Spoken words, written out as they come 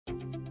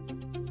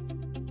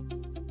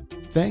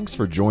Thanks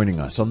for joining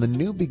us on the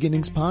New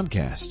Beginnings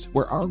podcast,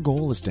 where our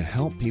goal is to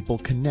help people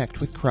connect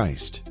with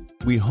Christ.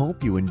 We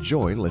hope you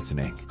enjoy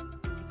listening.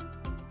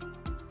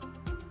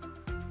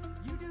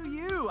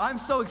 I'm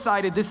so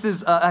excited. This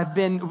is I've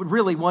been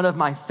really one of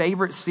my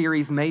favorite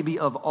series maybe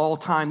of all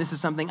time. This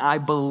is something I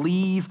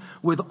believe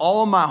with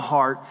all my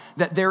heart,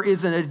 that there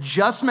is an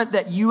adjustment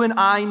that you and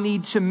I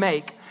need to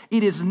make.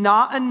 It is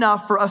not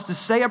enough for us to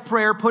say a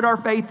prayer, put our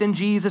faith in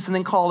Jesus, and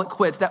then call it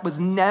quits. That was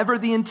never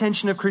the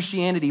intention of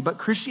Christianity. But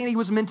Christianity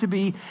was meant to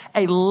be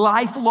a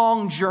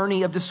lifelong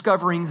journey of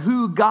discovering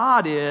who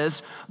God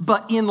is,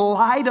 but in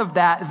light of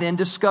that, then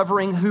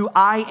discovering who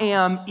I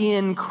am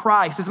in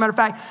Christ. As a matter of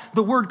fact,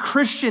 the word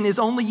Christian is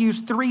only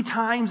used 3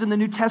 times in the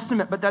New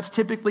Testament, but that's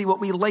typically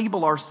what we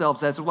label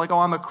ourselves as. We're like, oh,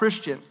 I'm a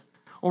Christian.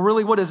 Well,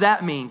 really, what does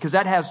that mean? Because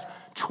that has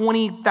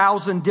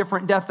 20,000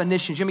 different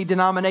definitions. You have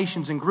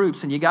denominations and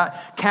groups, and you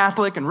got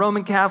Catholic and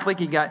Roman Catholic,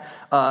 you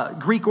got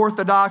Greek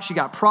Orthodox, you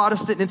got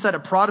Protestant. Inside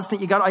of Protestant,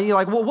 you're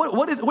like, well,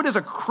 what is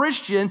a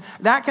Christian?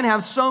 That can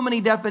have so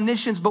many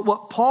definitions. But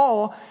what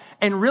Paul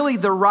and really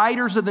the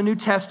writers of the New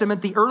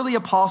Testament, the early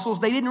apostles,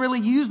 they didn't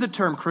really use the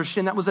term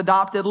Christian. That was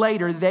adopted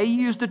later. They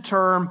used a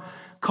term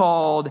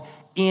called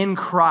in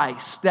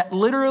Christ. That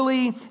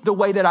literally the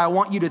way that I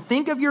want you to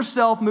think of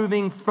yourself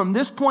moving from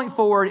this point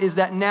forward is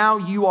that now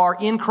you are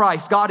in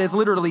Christ. God has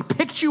literally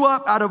picked you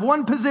up out of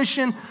one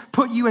position,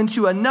 put you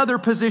into another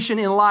position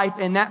in life,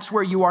 and that's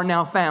where you are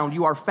now found.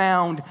 You are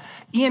found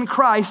in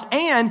Christ,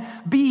 and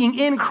being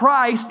in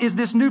Christ is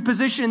this new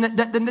position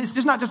that it's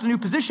just not just a new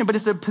position, but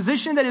it's a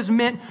position that is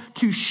meant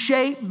to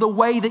shape the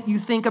way that you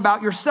think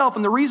about yourself.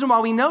 And the reason why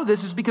we know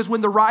this is because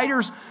when the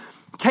writers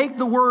take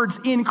the words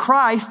in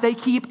Christ, they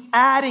keep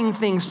adding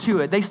things to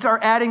it. They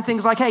start adding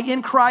things like, hey,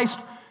 in Christ,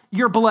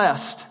 you're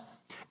blessed.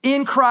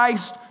 In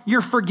Christ,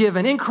 you're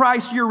forgiven. In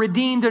Christ, you're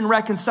redeemed and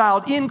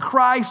reconciled. In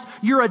Christ,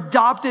 you're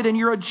adopted and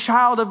you're a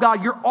child of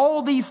God. You're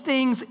all these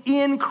things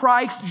in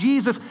Christ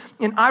Jesus.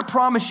 And I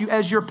promise you,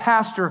 as your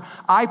pastor,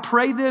 I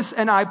pray this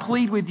and I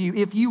plead with you,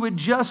 if you would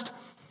just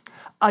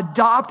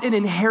adopt and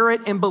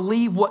inherit and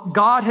believe what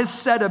God has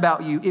said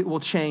about you, it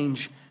will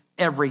change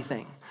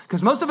everything.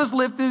 Because most of us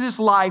live through this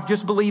life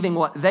just believing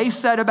what they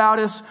said about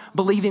us,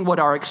 believing what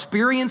our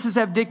experiences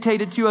have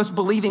dictated to us,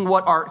 believing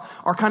what our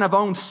kind of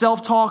own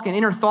self-talk and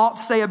inner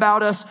thoughts say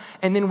about us.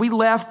 And then we're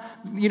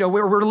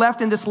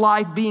left in this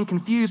life being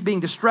confused, being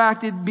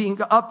distracted, being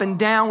up and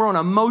down. We're on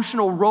an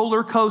emotional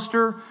roller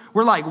coaster.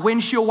 We're like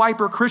windshield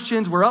wiper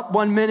Christians. We're up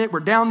one minute, we're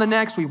down the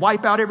next. We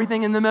wipe out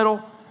everything in the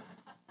middle.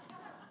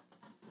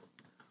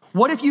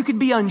 What if you could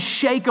be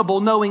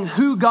unshakable knowing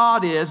who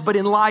God is, but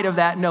in light of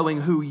that, knowing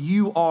who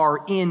you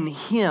are in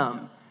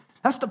Him?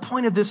 That's the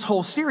point of this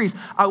whole series.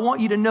 I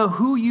want you to know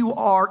who you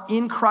are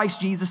in Christ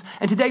Jesus.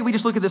 And today we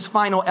just look at this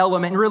final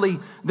element. And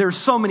really, there's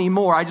so many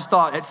more. I just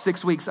thought at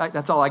 6 weeks,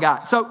 that's all I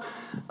got. So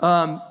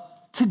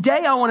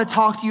today I want to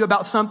talk to you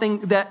about something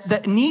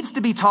that needs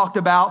to be talked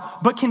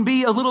about, but can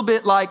be a little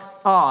bit like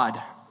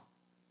odd.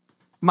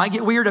 Might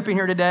get weird up in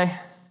here today.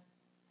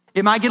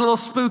 It might get a little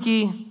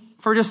spooky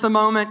for just a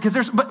moment,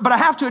 but I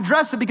have to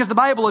address it because the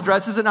Bible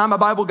addresses it, and I'm a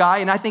Bible guy,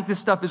 and I think this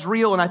stuff is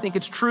real, and I think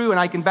it's true, and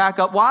I can back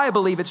up why I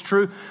believe it's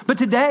true. But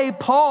today,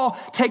 Paul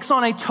takes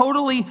on a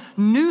totally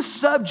new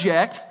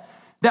subject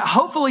that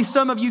hopefully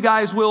some of you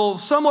guys will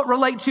somewhat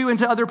relate to, and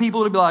to other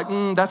people it'll be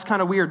like, that's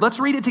kind of weird. Let's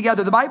read it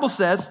together. The Bible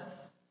says,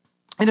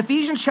 in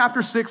Ephesians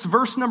chapter 6,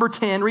 verse number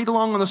 10, read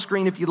along on the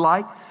screen if you'd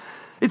like.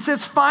 It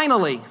says,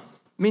 finally,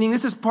 meaning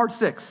this is part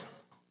 6.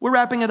 We're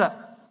wrapping it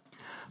up.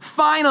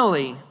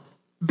 Finally,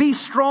 be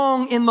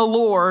strong in the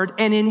Lord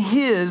and in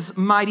His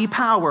mighty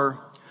power.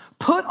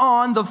 Put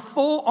on the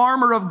full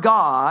armor of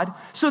God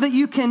so that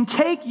you can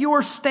take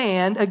your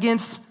stand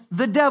against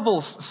the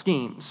devil's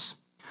schemes.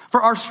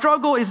 For our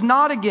struggle is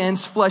not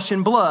against flesh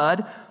and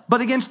blood,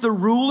 but against the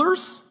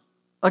rulers,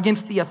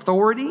 against the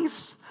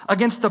authorities,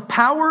 against the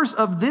powers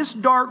of this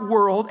dark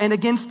world, and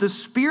against the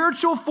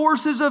spiritual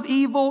forces of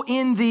evil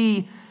in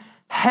the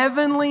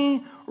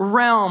heavenly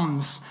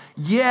realms.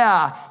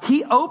 Yeah,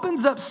 he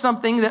opens up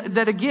something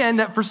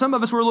that for some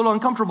of us we're a little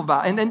uncomfortable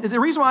about. And the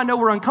reason why I know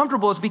we're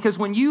uncomfortable is because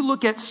when you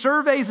look at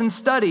surveys and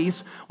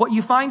studies, what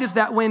you find is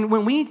that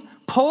when we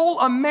poll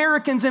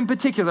Americans in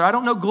particular, I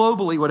don't know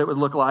globally what it would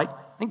look like.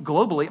 I think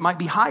globally it might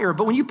be higher,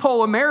 but when you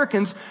poll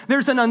Americans,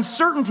 there's an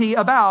uncertainty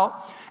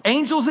about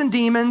angels and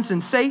demons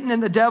and Satan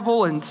and the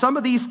devil and some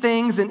of these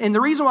things. And the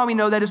reason why we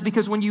know that is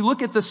because when you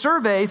look at the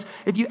surveys,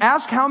 if you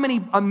ask how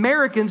many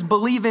Americans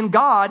believe in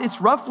God,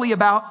 it's roughly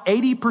about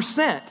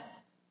 80%.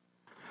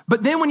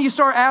 But then when you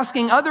start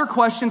asking other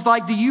questions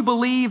like, do you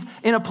believe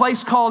in a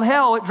place called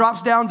hell? It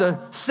drops down to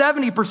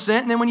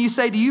 70%. And then when you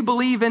say, do you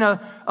believe in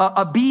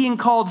a being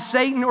called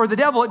Satan or the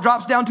devil? It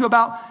drops down to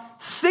about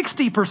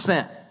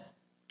 60%.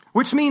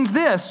 Which means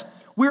this,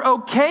 we're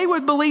okay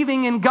with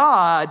believing in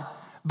God,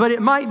 but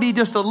it might be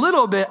just a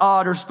little bit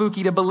odd or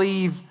spooky to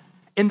believe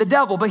in the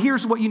devil. But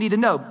here's what you need to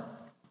know.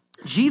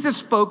 Jesus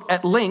spoke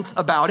at length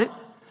about it.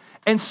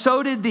 And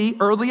so did the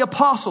early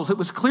apostles. It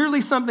was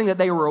clearly something that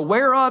they were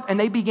aware of and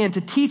they began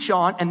to teach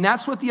on. And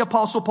that's what the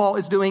Apostle Paul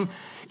is doing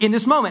in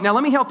this moment. Now,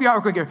 let me help you out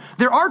real quick here.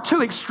 There are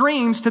two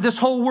extremes to this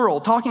whole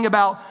world, talking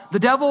about the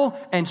devil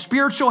and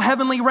spiritual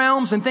heavenly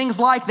realms and things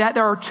like that.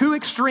 There are two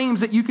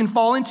extremes that you can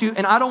fall into,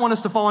 and I don't want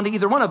us to fall into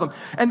either one of them.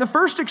 And the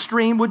first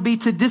extreme would be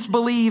to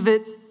disbelieve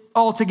it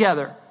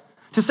altogether.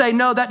 To say,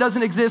 no, that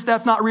doesn't exist.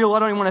 That's not real. I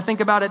don't even want to think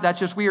about it. That's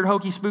just weird,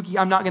 hokey, spooky.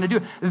 I'm not going to do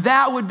it.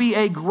 That would be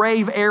a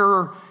grave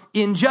error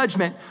in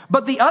judgment.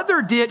 But the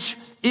other ditch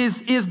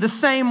is the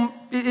same,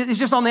 it's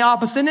just on the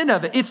opposite end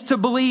of it. It's to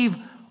believe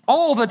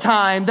all the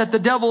time that the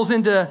devil's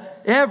into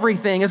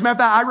everything. As a matter of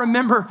fact, I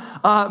remember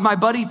my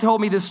buddy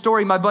told me this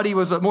story. My buddy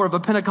was more of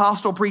a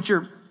Pentecostal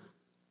preacher.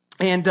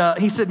 And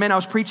he said, man, I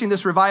was preaching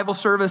this revival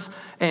service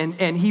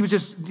and he was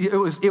just,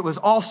 it was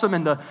awesome.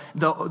 And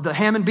the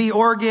Hammond B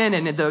organ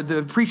and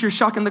the preacher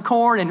shucking the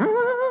corn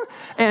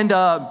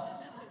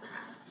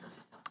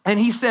and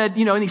he said,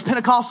 in these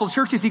Pentecostal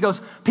churches, he goes,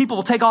 people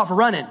will take off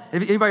running.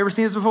 Have anybody ever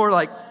seen this before?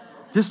 Like,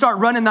 just start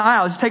running the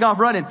aisle, just take off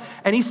running.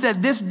 And he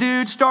said, this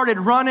dude started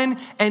running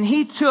and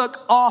he took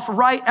off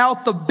right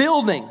out the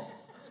building.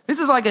 This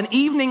is like an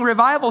evening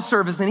revival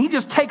service. And he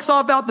just takes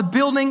off out the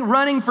building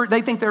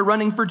they think they're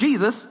running for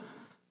Jesus,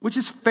 which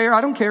is fair.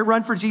 I don't care.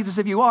 Run for Jesus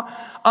if you are.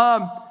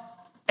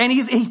 And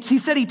he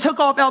said he took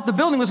off out the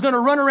building, was going to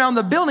run around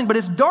the building, but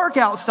it's dark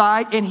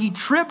outside and he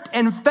tripped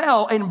and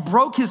fell and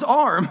broke his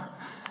arm.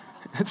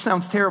 That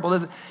sounds terrible,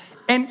 doesn't it?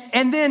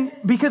 And then,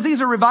 because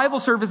these are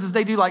revival services,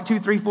 they do like 2,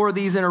 3, 4 of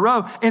these in a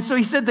row. And so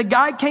he said the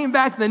guy came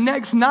back the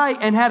next night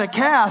and had a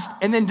cast.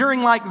 And then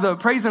during like the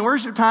praise and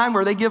worship time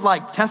where they give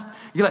like does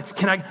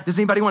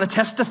anybody want to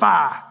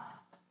testify?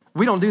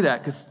 We don't do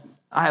that because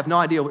I have no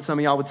idea what some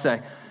of y'all would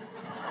say.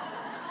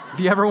 If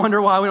you ever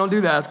wonder why we don't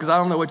do that, it's because I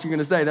don't know what you're going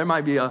to say. There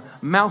might be a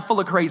mouthful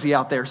of crazy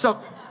out there. So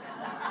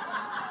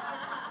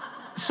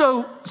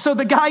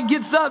the guy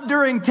gets up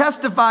during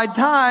testified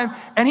time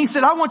and he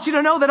said, I want you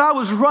to know that I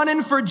was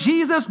running for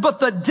Jesus, but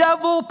the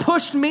devil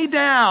pushed me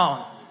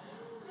down.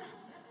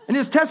 And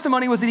his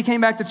testimony was that he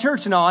came back to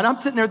church and all. And I'm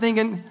sitting there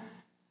thinking,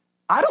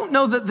 I don't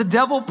know that the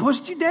devil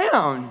pushed you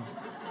down.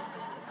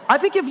 I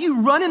think if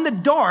you run in the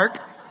dark,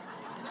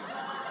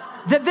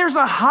 that there's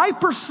a high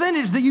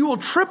percentage that you will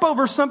trip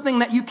over something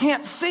that you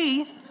can't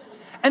see.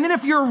 And then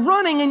if you're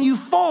running and you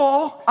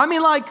fall, I'm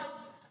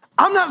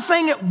not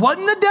saying it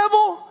wasn't the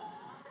devil,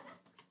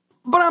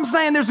 but I'm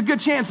saying there's a good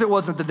chance it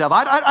wasn't the devil.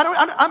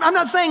 I'm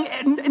not saying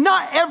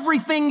not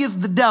everything is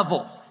the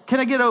devil. Can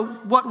I get a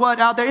what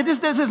out there?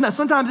 This isn't.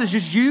 Sometimes it's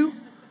just you.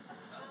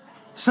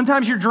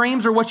 Sometimes your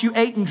dreams are what you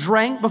ate and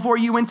drank before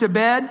you went to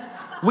bed.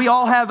 We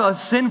all have a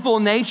sinful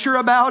nature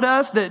about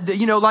us so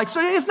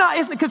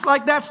it's because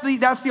that's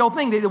the old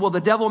thing. Well,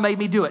 the devil made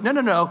me do it.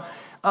 No.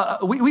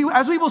 We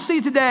as we will see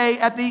today,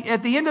 at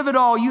the end of it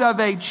all, you have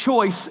a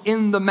choice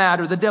in the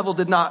matter. The devil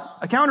did not,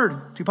 a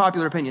counter to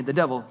popular opinion, the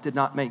devil did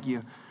not make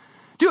you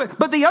do it.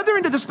 But the other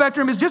end of the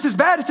spectrum is just as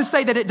bad as to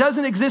say that it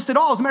doesn't exist at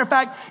all. As a matter of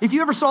fact, if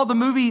you ever saw the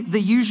movie The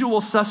Usual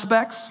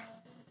Suspects,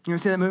 you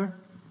ever see that movie?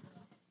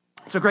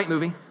 It's a great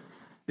movie.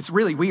 It's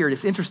really weird.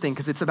 It's interesting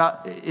because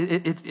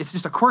it's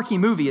just a quirky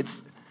movie.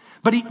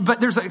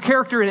 But there's a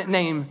character in it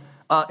named,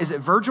 is it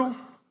Virgil? I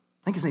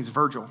think his name's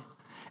Virgil.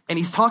 And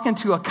he's talking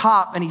to a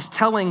cop and he's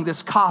telling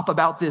this cop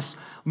about this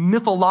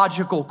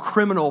mythological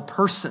criminal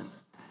person.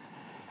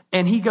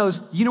 And he goes,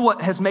 you know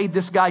what has made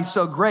this guy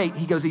so great?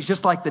 He goes, he's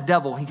just like the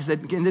devil. He said,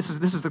 and this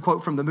is the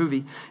quote from the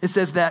movie. It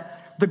says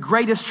that the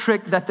greatest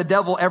trick that the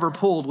devil ever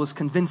pulled was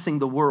convincing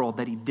the world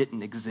that he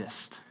didn't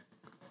exist.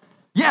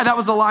 Yeah, that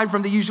was the line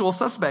from The Usual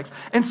Suspects.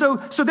 And so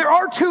there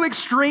are two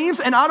extremes,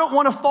 and I don't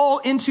want to fall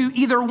into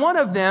either one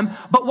of them.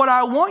 But what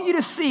I want you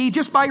to see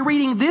just by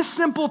reading this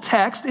simple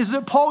text is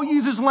that Paul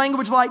uses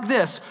language like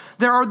this.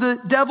 There are the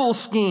devil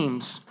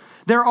schemes.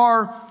 There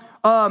are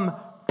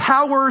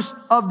powers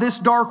of this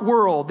dark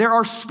world. There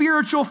are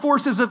spiritual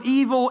forces of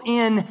evil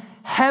in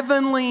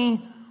heavenly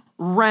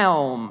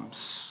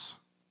realms.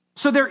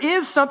 So there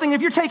is something,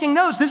 if you're taking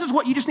notes, this is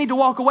what you just need to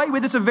walk away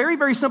with. It's a very,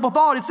 very simple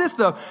thought. It's this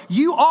though.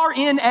 You are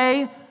in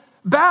a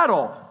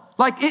battle.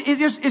 Like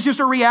it's just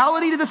a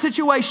reality to the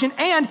situation.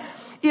 And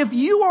if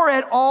you are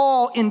at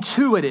all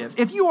intuitive,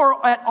 if you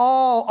are at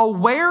all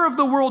aware of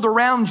the world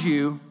around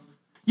you,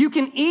 you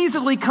can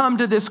easily come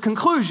to this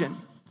conclusion.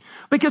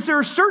 Because there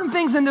are certain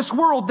things in this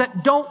world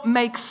that don't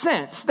make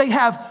sense. They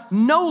have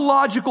no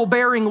logical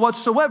bearing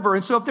whatsoever.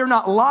 And so if they're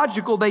not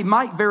logical, they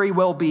might very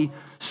well be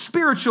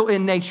spiritual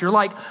in nature.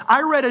 Like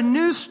I read a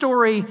news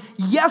story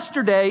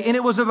yesterday and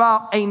it was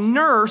about a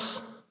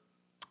nurse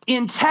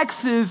in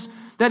Texas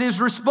that is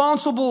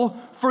responsible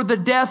for the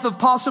death of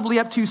possibly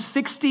up to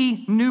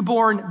 60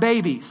 newborn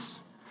babies.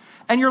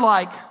 And you're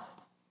like,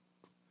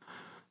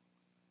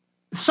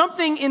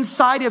 something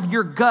inside of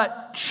your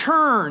gut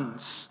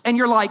churns and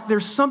you're like,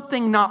 there's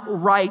something not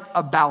right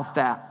about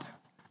that.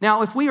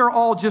 Now, if we are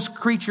all just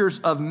creatures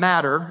of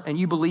matter and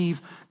you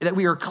believe that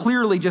we are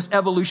clearly just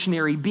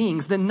evolutionary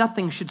beings, then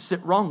nothing should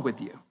sit wrong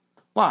with you.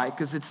 Why?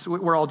 Because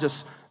we're all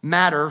just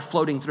matter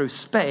floating through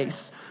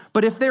space.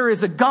 But if there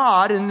is a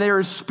God and there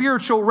is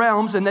spiritual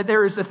realms and that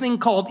there is a thing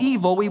called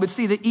evil, we would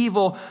see that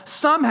evil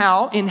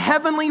somehow in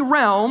heavenly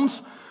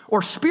realms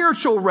or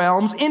spiritual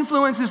realms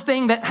influences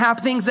things that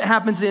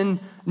happens in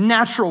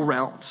natural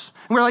realms.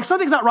 And we're like,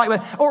 something's not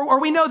right. Or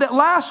we know that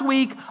last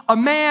week, a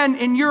man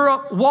in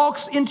Europe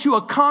walks into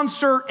a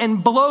concert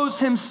and blows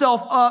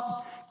himself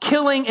up,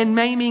 killing and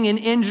maiming and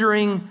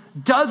injuring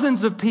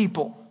dozens of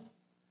people.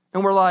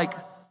 And we're like,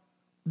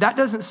 that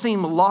doesn't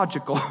seem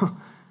logical.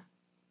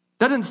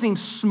 That doesn't seem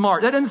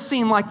smart. That doesn't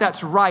seem like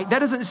that's right. That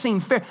doesn't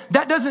seem fair.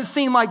 That doesn't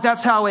seem like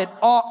that's how it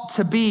ought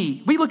to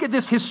be. We look at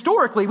this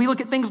historically. We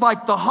look at things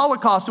like the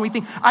Holocaust and we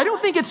think, I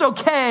don't think it's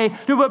okay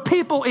to put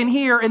people in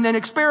here and then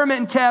experiment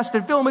and test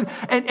and film.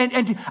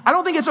 And I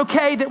don't think it's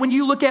okay that when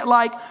you look at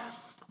like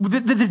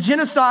the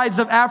genocides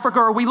of Africa,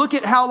 or we look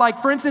at how,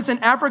 like, for instance, in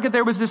Africa,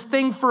 there was this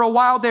thing for a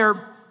while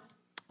there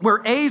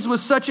where AIDS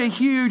was such a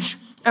huge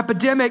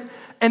epidemic,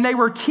 and they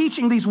were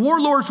teaching, these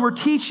warlords were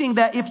teaching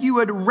that if you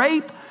would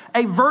rape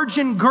a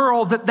virgin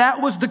girl,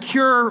 that was the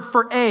cure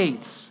for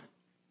AIDS.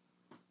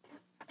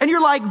 And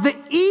you're like, the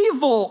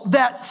evil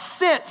that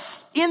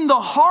sits in the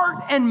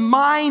heart and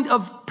mind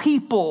of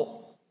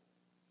people,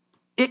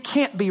 it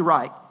can't be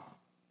right.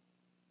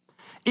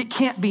 It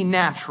can't be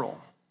natural.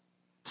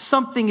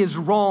 Something is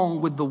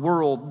wrong with the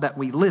world that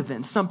we live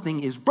in.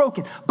 Something is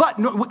broken. But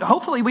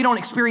hopefully we don't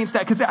experience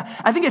that, because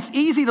I think it's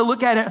easy to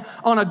look at it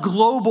on a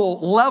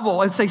global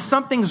level and say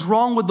something's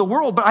wrong with the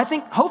world. But I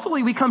think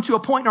hopefully we come to a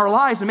point in our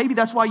lives, and maybe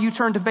that's why you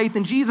turn to faith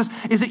in Jesus,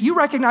 is that you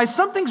recognize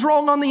something's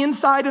wrong on the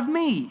inside of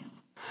me.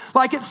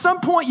 Like at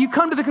some point you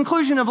come to the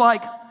conclusion of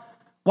like,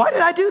 why did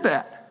I do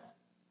that?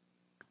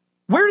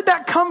 Where did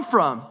that come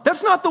from?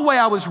 That's not the way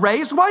I was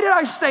raised. Why did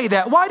I say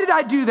that? Why did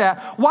I do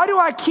that? Why do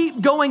I keep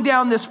going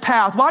down this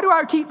path? Why do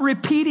I keep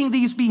repeating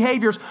these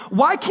behaviors?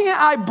 Why can't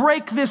I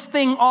break this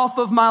thing off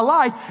of my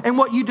life? And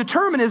what you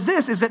determine is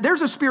this, is that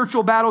there's a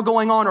spiritual battle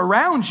going on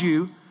around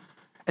you,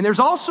 and there's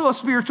also a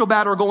spiritual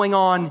battle going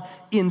on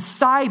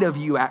inside of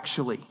you,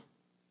 actually.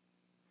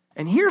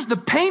 And here's the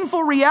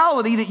painful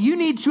reality that you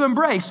need to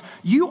embrace.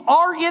 You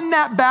are in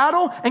that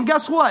battle, and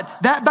guess what?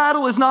 That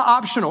battle is not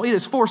optional. It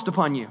is forced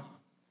upon you.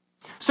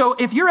 So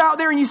if you're out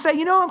there and you say,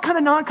 you know, I'm kind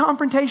of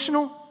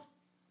non-confrontational,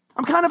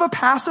 I'm kind of a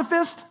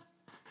pacifist.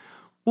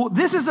 Well,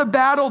 this is a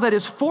battle that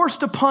is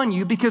forced upon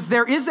you because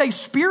there is a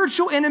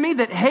spiritual enemy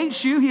that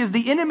hates you. He is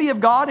the enemy of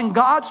God and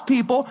God's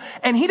people,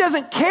 and he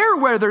doesn't care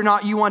whether or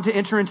not you want to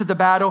enter into the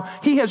battle.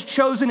 He has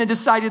chosen and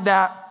decided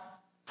that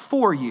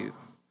for you.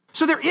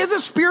 So there is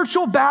a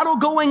spiritual battle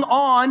going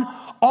on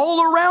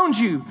all around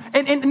you.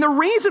 And the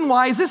reason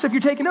why is this, if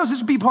you're taking notes, this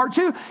would be part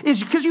 2,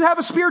 is because you have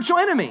a spiritual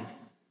enemy.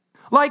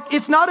 Like,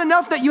 it's not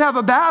enough that you have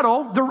a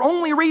battle. The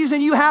only reason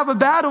you have a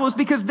battle is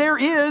because there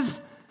is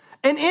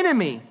an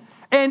enemy.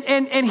 And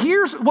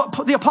here's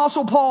what the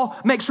Apostle Paul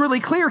makes really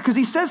clear, because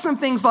he says some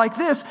things like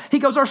this. He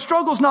goes, our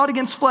struggle's not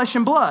against flesh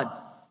and blood.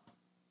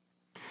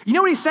 You know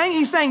what he's saying?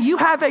 He's saying you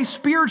have a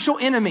spiritual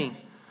enemy.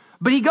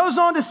 But he goes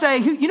on to say,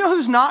 you know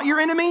who's not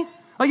your enemy?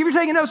 Like, if you're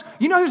taking notes,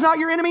 you know who's not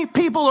your enemy?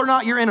 People are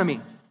not your enemy.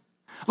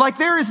 Like,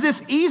 there is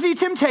this easy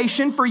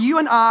temptation for you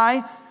and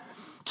I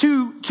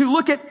to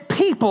look at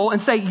people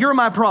and say, you're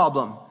my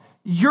problem.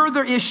 You're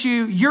the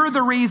issue. You're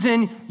the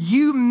reason.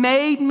 You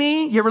made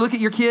me. You ever look at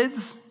your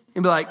kids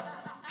and be like,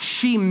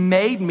 she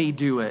made me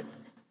do it.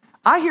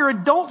 I hear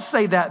adults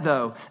say that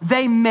though.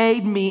 They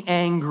made me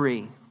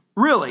angry.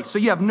 Really? So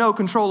you have no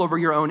control over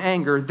your own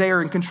anger.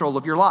 They're in control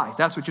of your life.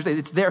 That's what you're saying.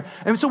 It's there.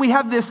 And so we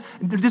have this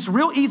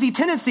real easy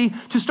tendency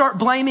to start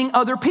blaming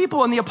other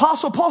people. And the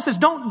Apostle Paul says,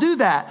 don't do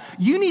that.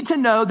 You need to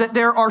know that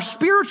there are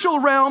spiritual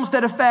realms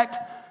that affect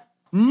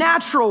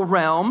natural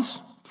realms.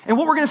 And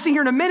what we're going to see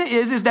here in a minute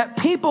is that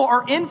people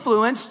are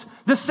influenced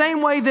the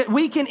same way that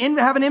we can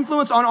have an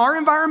influence on our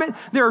environment.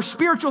 There are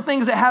spiritual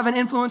things that have an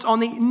influence on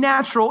the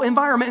natural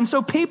environment. And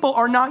so people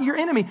are not your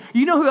enemy.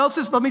 You know who else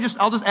is?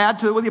 I'll just add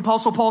to what the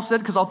Apostle Paul said,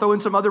 because I'll throw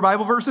in some other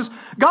Bible verses.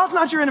 God's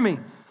not your enemy.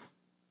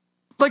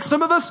 Like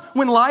some of us,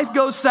 when life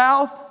goes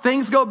south,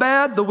 things go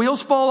bad, the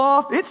wheels fall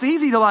off, it's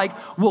easy to like,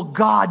 well,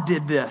 God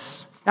did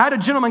this. I had a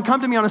gentleman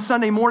come to me on a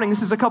Sunday morning,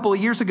 this is a couple of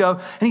years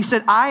ago, and he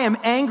said, I am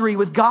angry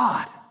with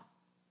God.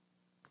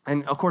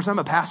 And of course, I'm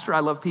a pastor. I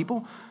love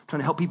people,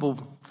 trying to help people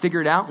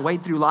figure it out and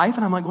wade through life.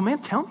 And I'm like, well, man,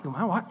 tell me,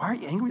 why are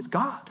you angry with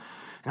God?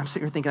 And I'm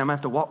sitting here thinking I'm going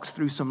to have to walk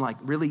through some like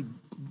really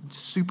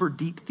super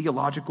deep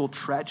theological,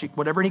 tragic,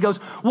 whatever. And he goes,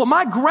 well,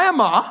 my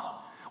grandma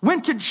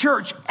went to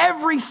church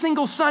every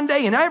single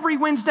Sunday and every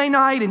Wednesday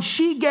night, and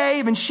she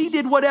gave and she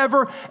did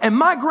whatever. And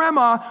my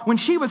grandma, when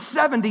she was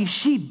 70,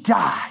 she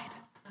died.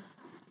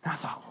 And I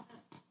thought, well,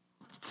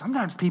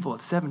 sometimes people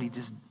at 70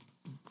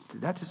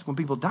 that's just when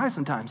people die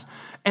sometimes.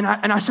 And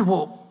I said,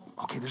 well,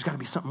 okay, there's got to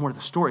be something more to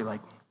the story.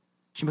 Like,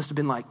 she must have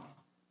been like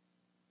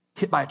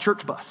hit by a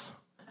church bus.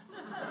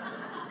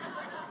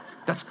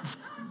 That's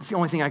the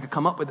only thing I could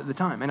come up with at the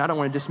time. And I don't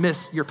want to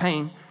dismiss your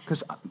pain,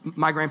 because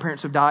my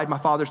grandparents have died. My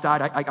father's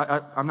died.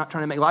 I'm not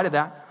trying to make light of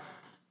that.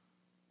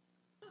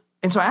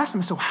 And so I asked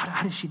him, so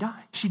how did she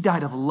die? She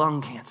died of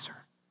lung cancer.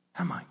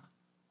 I'm like,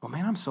 Well,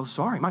 man, I'm so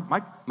sorry.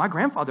 My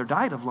grandfather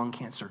died of lung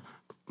cancer.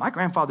 My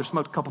grandfather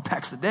smoked a couple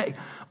packs a day.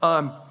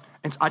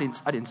 And so I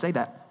didn't say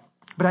that.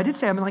 But I did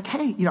say, I'm like,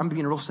 hey, I'm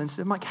being real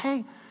sensitive. I'm like,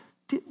 hey,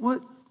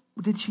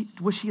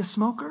 was she a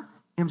smoker?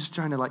 I'm just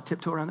trying to like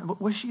tiptoe around that.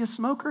 Was she a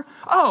smoker?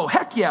 Oh,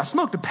 heck yeah.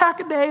 Smoked a pack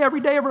a day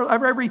every day of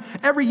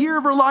every year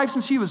of her life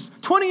since she was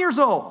 20 years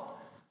old.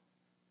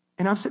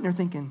 And I'm sitting there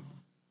thinking,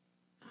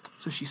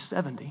 so she's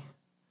 70.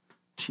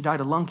 She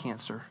died of lung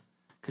cancer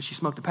because she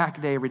smoked a pack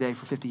a day every day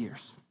for 50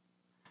 years.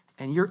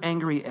 And you're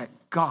angry at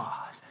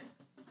God.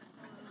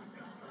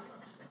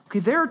 Okay,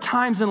 there are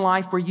times in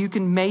life where you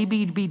can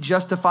maybe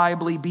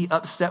justifiably be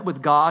upset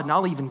with God, and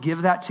I'll even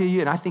give that to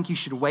you, and I think you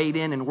should wade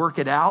in and work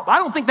it out. I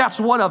don't think that's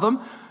one of them.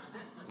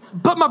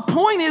 But my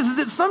point is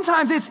that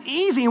sometimes it's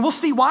easy, and we'll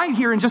see why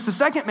here in just a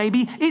second maybe.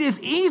 It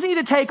is easy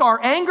to take our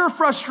anger,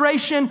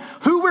 frustration,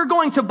 who we're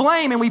going to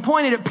blame, and we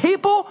point it at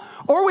people,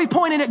 or we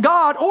point it at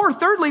God, or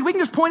thirdly, we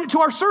can just point it to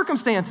our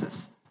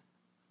circumstances.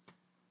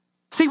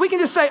 See, we can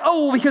just say,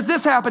 oh, well, because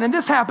this happened, and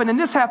this happened, and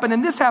this happened,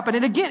 and this happened.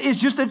 And again, it's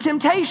just a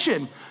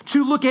temptation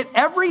to look at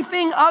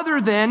everything other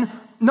than,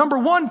 number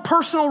one,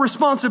 personal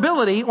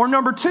responsibility, or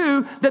number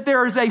two, that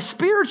there is a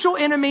spiritual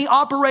enemy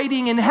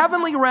operating in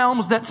heavenly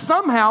realms that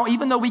somehow,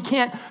 even though we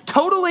can't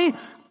totally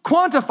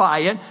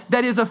quantify it,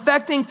 that is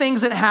affecting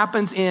things that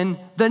happens in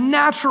the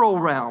natural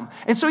realm.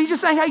 And so you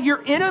just say, hey,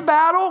 you're in a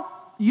battle.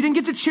 You didn't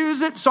get to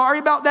choose it. Sorry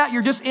about that.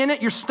 You're just in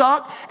it. You're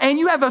stuck. And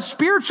you have a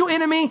spiritual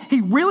enemy.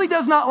 He really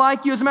does not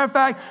like you. As a matter of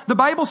fact, the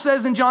Bible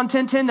says in John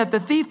 10:10 that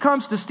the thief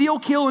comes to steal,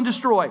 kill, and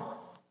destroy.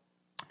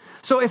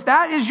 So if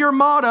that is your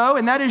motto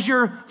and that is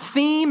your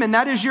theme and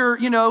that is your,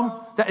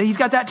 that he's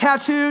got that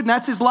tattooed and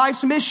that's his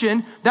life's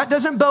mission, that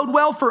doesn't bode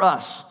well for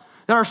us.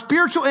 That our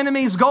spiritual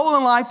enemy's goal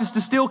in life is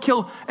to steal,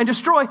 kill, and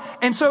destroy.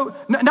 And so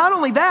not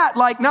only that,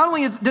 not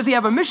only does he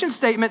have a mission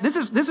statement, this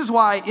is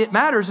why it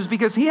matters, is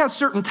because he has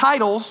certain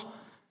titles.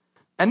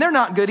 And they're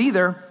not good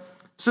either.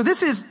 So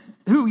this is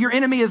who your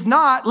enemy is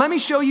not. Let me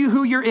show you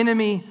who your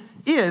enemy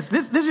is.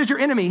 This is your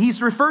enemy.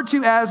 He's referred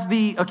to as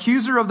the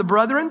accuser of the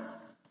brethren.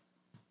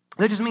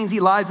 That just means he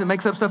lies and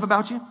makes up stuff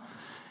about you.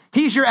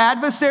 He's your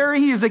adversary.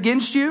 He is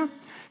against you.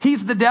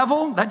 He's the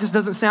devil. That just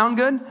doesn't sound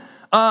good.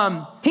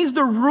 He's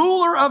the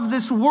ruler of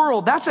this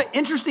world. That's an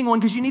interesting one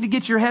because you need to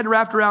get your head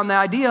wrapped around the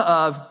idea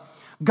of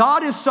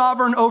God is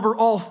sovereign over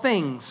all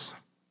things.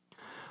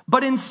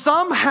 But in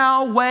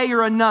somehow, way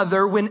or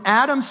another, when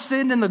Adam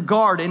sinned in the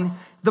garden,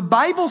 the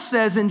Bible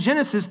says in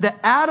Genesis that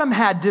Adam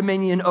had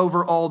dominion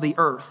over all the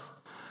earth.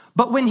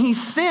 But when he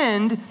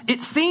sinned,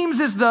 it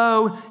seems as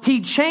though he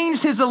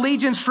changed his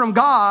allegiance from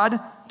God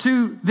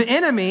to the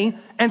enemy,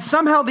 and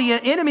somehow the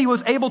enemy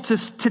was able to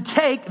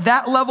take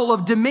that level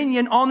of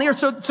dominion on the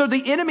earth. So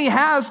the enemy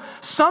has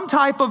some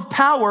type of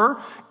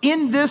power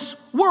in this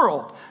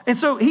world. And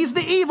so he's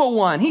the evil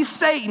one. He's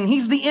Satan.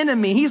 He's the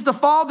enemy. He's the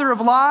father of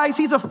lies.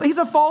 He's a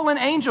fallen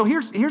angel.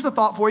 Here's a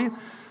thought for you.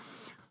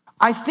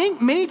 I think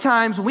many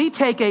times we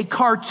take a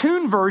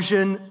cartoon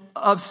version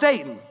of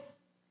Satan.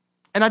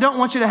 And I don't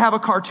want you to have a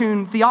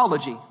cartoon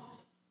theology.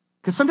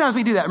 Because sometimes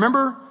we do that.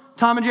 Remember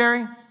Tom and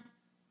Jerry?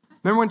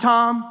 Remember when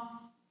Tom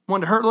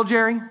wanted to hurt little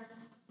Jerry?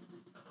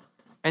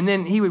 And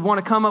then he would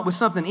want to come up with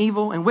something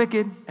evil and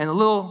wicked. And a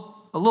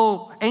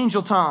little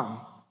angel Tom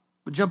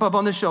would jump up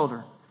on his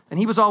shoulder. And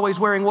he was always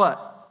wearing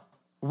what?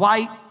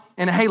 White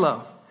and a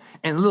halo.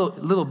 And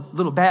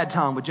little bad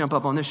Tom would jump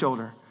up on this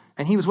shoulder.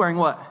 And he was wearing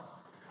what?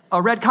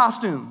 A red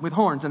costume with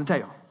horns and a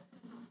tail.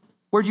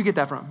 Where'd you get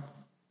that from?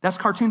 That's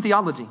cartoon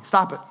theology.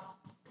 Stop it.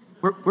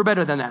 We're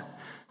better than that.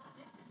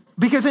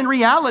 Because in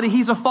reality,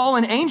 he's a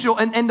fallen angel.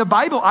 And the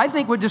Bible, I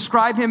think, would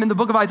describe him in the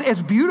book of Isaiah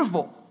as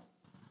beautiful.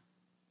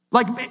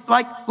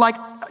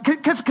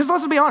 Because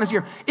let's be honest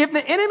here. If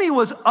the enemy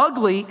was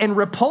ugly and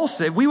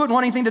repulsive, we wouldn't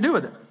want anything to do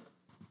with it.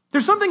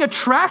 There's something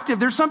attractive.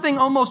 There's something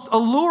almost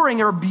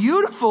alluring or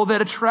beautiful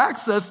that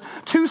attracts us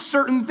to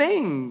certain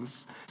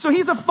things. So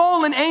he's a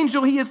fallen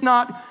angel. He is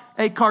not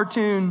a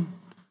cartoon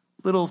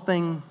little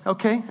thing.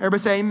 Okay. Everybody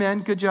say amen.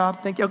 Good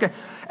job. Thank you. Okay.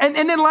 And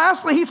then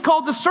lastly, he's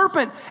called the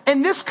serpent.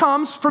 And this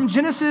comes from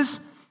Genesis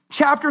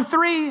chapter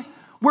 3,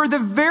 where the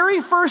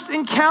very first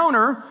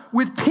encounter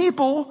with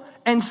people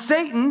and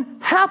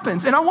Satan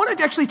happens. And I want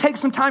to actually take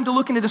some time to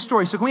look into the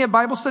story. So can we have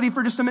Bible study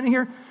for just a minute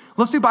here?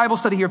 Let's do Bible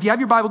study here. If you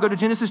have your Bible, go to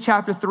Genesis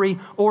chapter 3,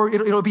 or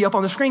it'll be up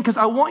on the screen, because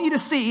I want you to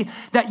see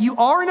that you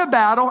are in a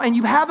battle and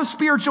you have a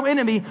spiritual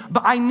enemy,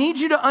 but I need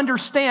you to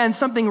understand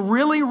something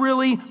really,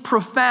 really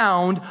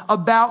profound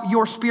about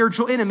your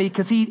spiritual enemy,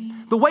 because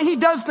the way he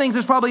does things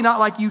is probably not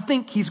like you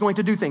think he's going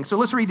to do things. So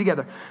let's read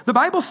together. The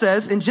Bible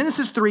says in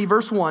Genesis 3,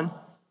 verse 1,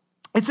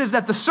 it says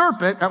that the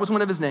serpent, that was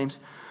one of his names,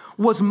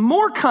 was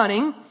more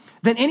cunning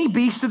than any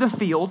beast of the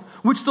field,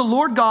 which the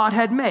Lord God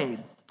had made.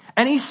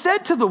 And he said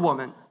to the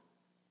woman,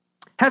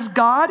 has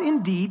God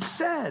indeed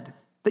said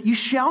that you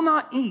shall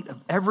not eat of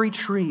every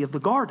tree of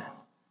the garden?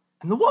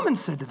 And the woman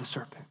said to the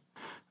serpent,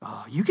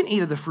 you can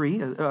eat of the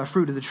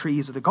fruit of the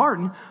trees of the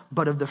garden,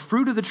 but of the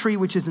fruit of the tree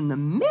which is in the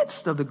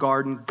midst of the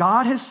garden,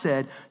 God has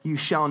said, you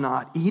shall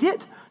not eat it,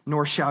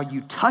 nor shall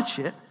you touch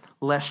it,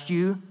 lest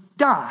you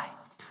die.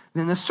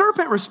 Then the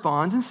serpent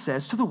responds and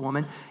says to the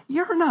woman,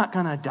 you're not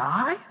going to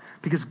die,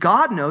 because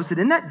God knows that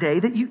in that day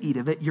that you eat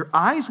of it, your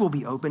eyes will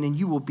be open and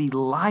you will be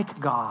like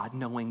God,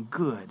 knowing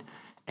good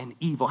and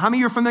evil. How many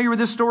of you are familiar with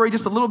this story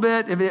just a little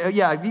bit? If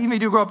you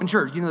do grow up in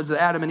church, you know there's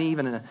Adam and Eve,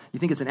 and you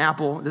think it's an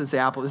apple. It doesn't say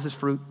apple, this is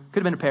fruit. Could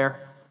have been a pear.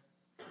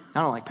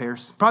 I don't like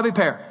pears. Probably a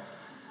pear.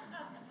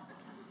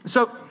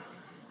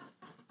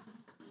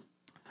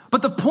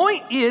 But the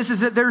point is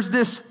that there's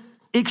this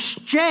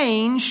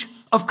exchange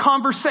of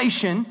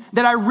conversation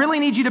that I really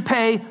need you to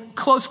pay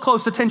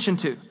close attention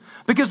to.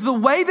 Because the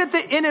way that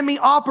the enemy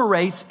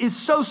operates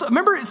is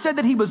remember it said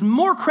that he was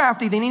more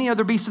crafty than any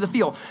other beast of the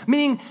field.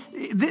 Meaning,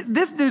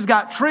 this dude's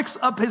got tricks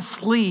up his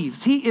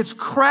sleeves. He is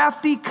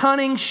crafty,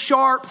 cunning,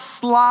 sharp,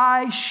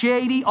 sly,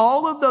 shady,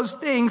 all of those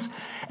things.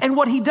 And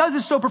what he does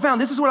is so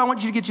profound. This is what I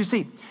want you to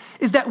see.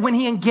 Is that when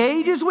he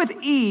engages with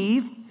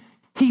Eve,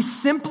 he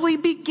simply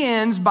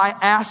begins by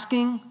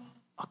asking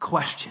a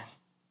question.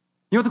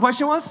 You know what the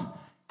question was?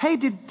 Hey,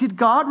 did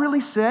God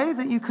really say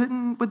that you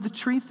couldn't with the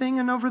tree thing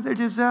and over there?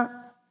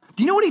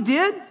 Do you know what he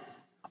did?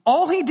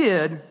 All he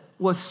did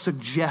was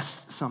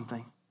suggest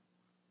something.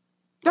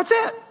 That's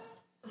it.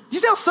 You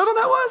see how subtle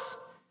that was?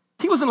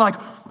 He wasn't like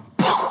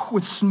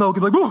with smoke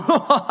and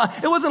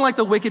like, it wasn't like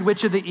the Wicked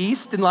Witch of the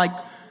East and like,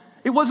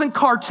 it wasn't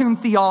cartoon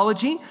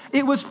theology.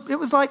 It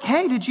was like,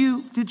 hey, did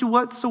you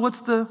what? So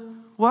what's the,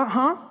 what,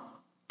 huh?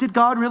 Did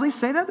God really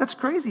say that? That's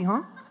crazy,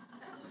 huh?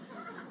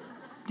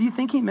 Do you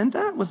think he meant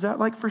that? Was that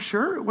like for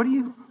sure?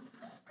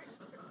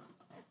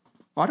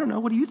 I don't know.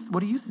 What do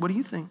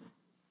you think?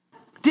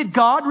 Did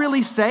God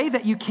really say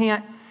that you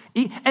can't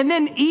eat? And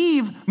then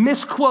Eve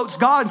misquotes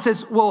God and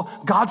says, well,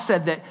 God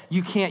said that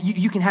you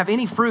can have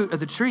any fruit of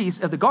the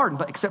trees of the garden,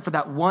 but except for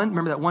that one,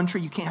 remember that one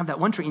tree, you can't have that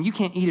one tree and you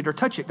can't eat it or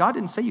touch it. God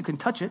didn't say you can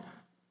touch it.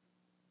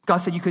 God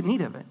said you couldn't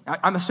eat of it.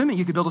 I'm assuming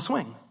you could build a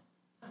swing.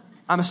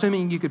 I'm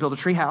assuming you could build a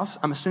tree house.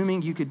 I'm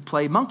assuming you could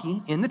play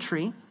monkey in the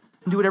tree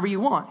and do whatever you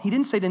want. He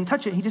didn't say didn't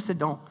touch it. He just said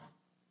don't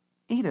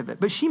eat of it.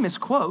 But she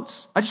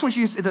misquotes. I just want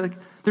you to see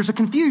there's a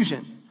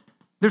confusion.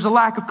 There's a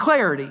lack of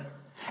clarity.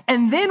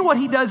 And then what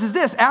he does is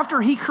this. After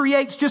he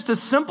creates just a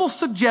simple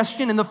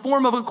suggestion in the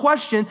form of a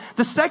question,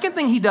 the second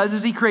thing he does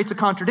is he creates a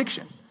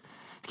contradiction.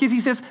 Because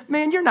he says,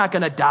 man, you're not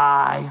going to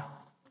die.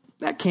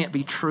 That can't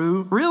be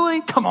true.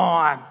 Really? Come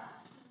on.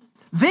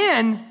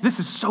 Then, this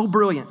is so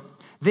brilliant.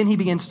 Then he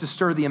begins to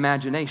stir the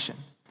imagination.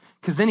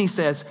 Because then he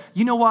says,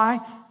 you know why?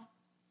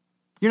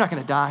 You're not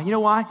going to die. You know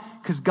why?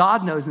 Because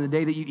God knows in the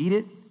day that you eat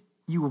it,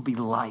 you will be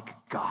like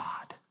God.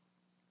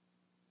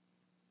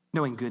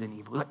 Knowing good and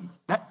evil.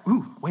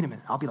 Wait a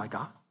minute, I'll be like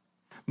God.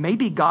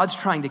 Maybe God's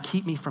trying to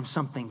keep me from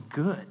something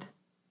good.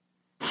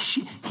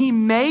 He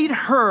made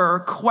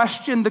her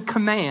question the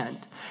command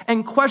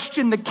and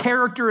question the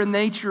character and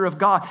nature of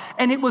God.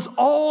 And it was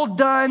all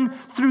done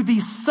through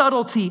the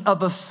subtlety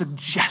of a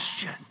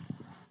suggestion.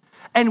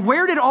 And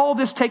where did all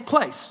this take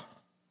place?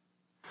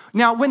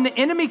 Now, when the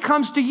enemy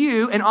comes to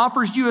you and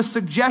offers you a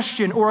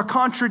suggestion or a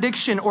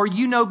contradiction or,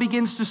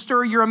 begins to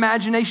stir your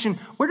imagination,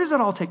 where does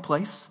that all take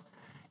place?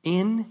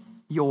 In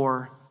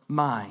your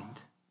mind.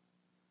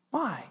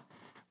 Why?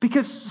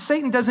 Because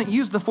Satan doesn't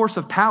use the force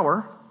of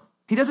power.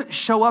 He doesn't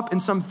show up in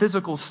some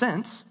physical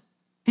sense.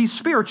 He's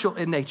spiritual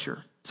in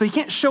nature. So he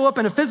can't show up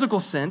in a physical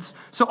sense.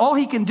 So all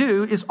he can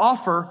do is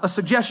offer a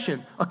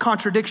suggestion, a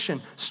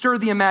contradiction, stir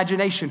the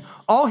imagination.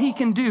 All he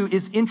can do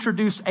is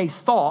introduce a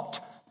thought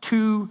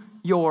to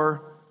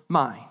your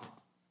mind.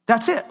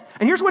 That's it.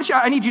 And here's what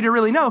I need you to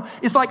really know.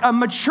 It's like a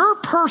mature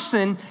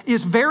person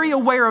is very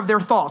aware of their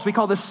thoughts. We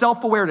call this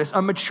self-awareness.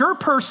 A mature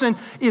person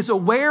is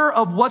aware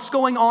of what's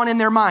going on in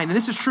their mind. And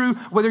this is true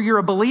whether you're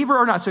a believer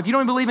or not. So if you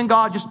don't believe in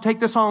God, just take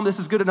this home. This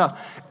is good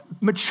enough.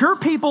 Mature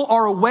people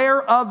are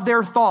aware of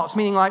their thoughts,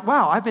 meaning like,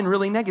 wow, I've been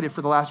really negative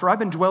for the last, or I've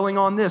been dwelling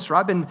on this, or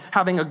I've been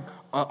having an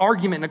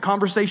argument and a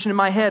conversation in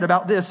my head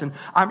about this, and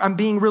I'm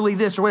being really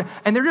this or whatever.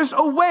 And they're just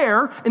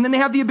aware, and then they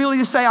have the ability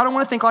to say, I don't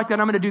want to think like that,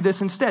 I'm going to do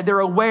this instead. They're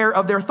aware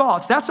of their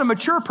thoughts. That's a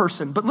mature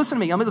person. But listen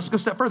to me, let's go a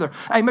step further.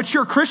 A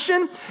mature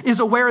Christian is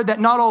aware that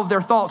not all of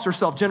their thoughts are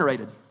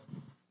self-generated.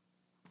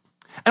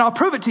 And I'll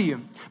prove it to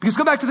you. Because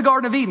go back to the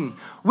Garden of Eden.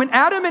 When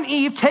Adam and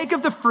Eve take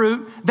of the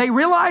fruit, they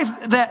realize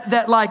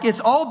that like it's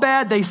all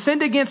bad. They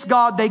sinned against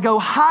God. They go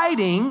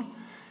hiding,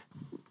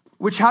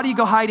 which how do you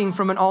go hiding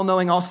from an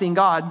all-knowing, all-seeing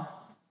God?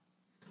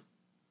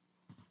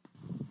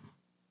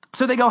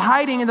 So they go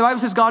hiding, and the Bible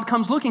says God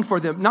comes looking for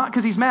them. Not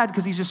because he's mad,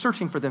 because he's just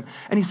searching for them.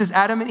 And he says,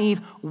 Adam and Eve,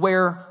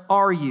 where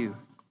are you?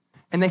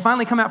 And they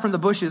finally come out from the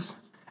bushes,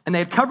 and they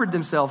had covered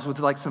themselves with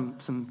like some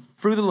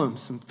fruit of the loom,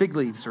 some fig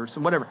leaves or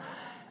some whatever.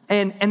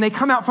 And they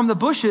come out from the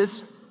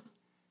bushes,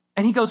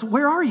 and he goes,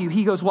 where are you?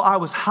 He goes, well, I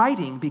was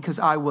hiding because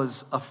I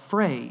was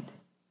afraid.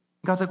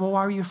 God's like, well,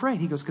 why were you afraid?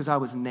 He goes, because I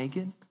was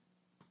naked.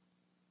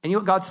 And you know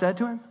what God said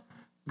to him?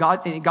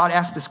 God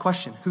asked this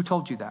question, who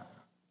told you that?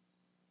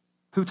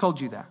 Who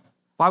told you that?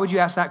 Why would you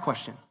ask that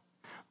question?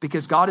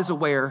 Because God is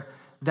aware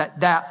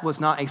that was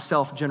not a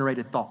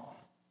self-generated thought.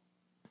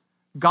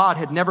 God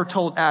had never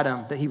told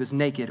Adam that he was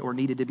naked or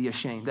needed to be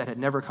ashamed. That had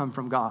never come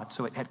from God,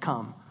 so it had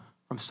come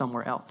from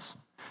somewhere else.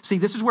 See,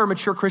 this is where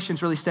mature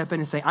Christians really step in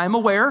and say, I'm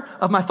aware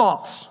of my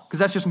thoughts, because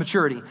that's just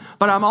maturity.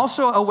 But I'm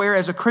also aware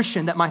as a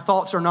Christian that my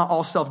thoughts are not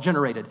all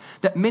self-generated.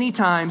 That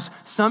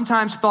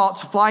sometimes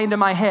thoughts fly into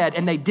my head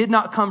and they did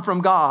not come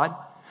from God.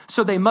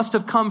 So they must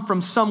have come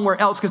from somewhere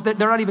else, because they're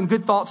not even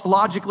good thoughts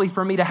logically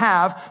for me to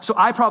have. So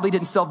I probably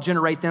didn't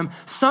self-generate them.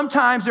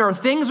 Sometimes there are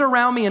things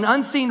around me in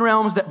unseen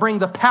realms that bring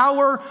the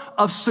power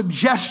of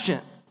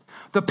suggestion,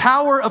 the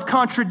power of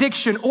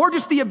contradiction, or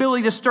just the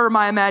ability to stir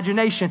my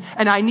imagination.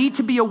 And I need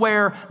to be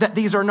aware that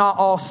these are not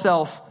all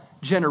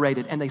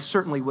self-generated, and they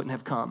certainly wouldn't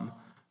have come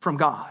from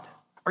God.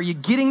 Are you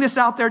getting this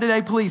out there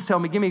today? Please tell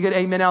me. Give me a good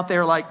amen out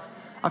there. Like,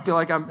 I feel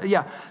like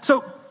yeah.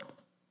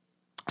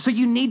 So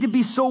you need to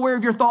be so aware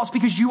of your thoughts,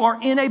 because you are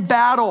in a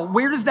battle.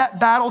 Where does that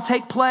battle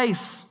take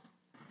place?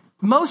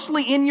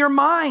 Mostly in your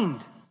mind.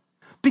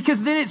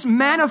 Because then it's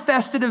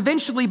manifested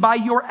eventually by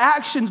your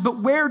actions. But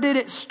where did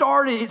it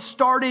start? It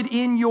started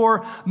in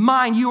your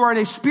mind. You are in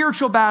a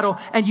spiritual battle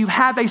and you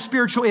have a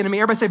spiritual enemy.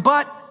 Everybody say,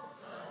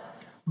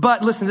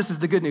 but listen, this is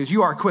the good news.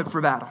 You are equipped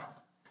for battle.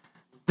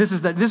 This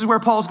is where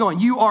Paul's going.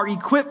 You are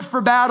equipped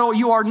for battle.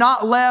 You are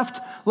not left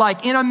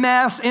like in a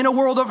mess, in a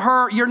world of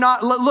hurt. You're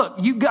not, look,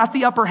 you got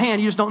the upper hand.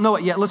 You just don't know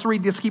it yet.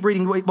 Let's keep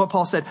reading what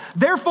Paul said.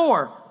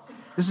 Therefore,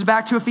 this is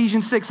back to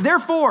Ephesians 6.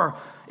 Therefore,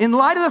 in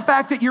light of the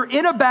fact that you're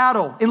in a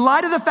battle, in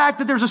light of the fact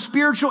that there's a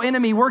spiritual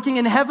enemy working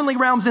in heavenly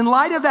realms, in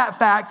light of that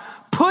fact,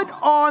 put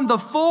on the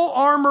full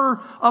armor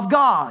of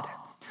God,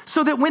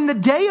 so that when the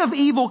day of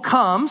evil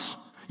comes,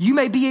 you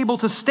may be able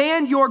to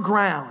stand your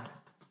ground.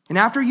 And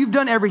after you've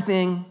done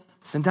everything,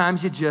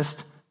 sometimes you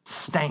just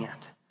stand.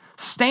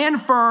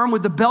 Stand firm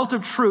with the belt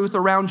of truth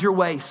around your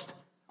waist,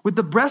 with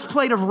the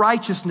breastplate of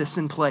righteousness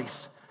in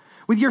place,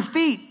 with your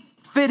feet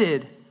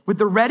fitted with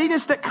the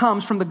readiness that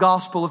comes from the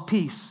gospel of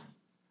peace.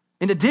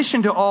 In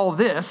addition to all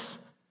this,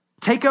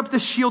 take up the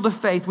shield of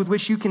faith with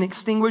which you can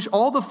extinguish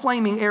all the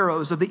flaming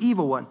arrows of the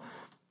evil one.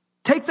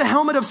 Take the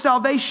helmet of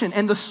salvation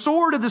and the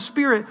sword of the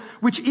Spirit,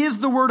 which is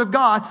the word of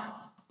God,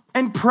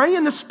 and pray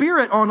in the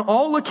Spirit on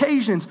all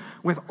occasions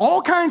with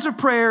all kinds of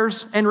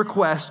prayers and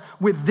requests.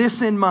 With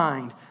this in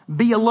mind,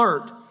 be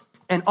alert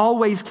and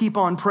always keep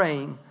on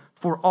praying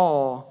for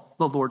all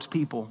the Lord's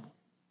people.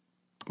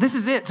 This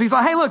is it. So he's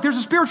like, hey, look, there's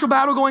a spiritual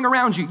battle going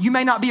around you. You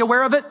may not be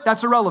aware of it.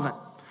 That's irrelevant.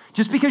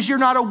 Just because you're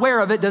not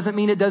aware of it doesn't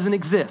mean it doesn't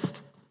exist.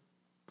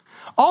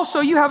 Also,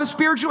 you have a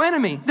spiritual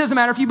enemy. It doesn't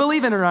matter if you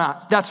believe in it or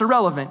not. That's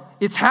irrelevant.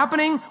 It's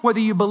happening whether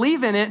you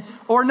believe in it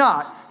or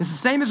not. It's the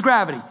same as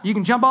gravity. You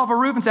can jump off a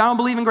roof and say, I don't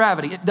believe in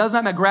gravity. It does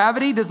not matter.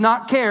 Gravity does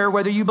not care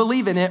whether you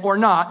believe in it or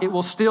not. It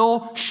will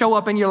still show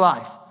up in your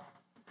life.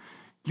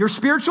 Your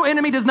spiritual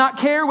enemy does not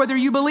care whether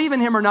you believe in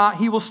him or not.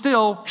 He will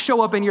still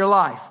show up in your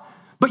life.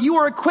 But you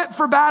are equipped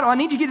for battle. I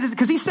need you to get this,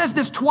 because he says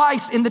this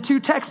twice in the two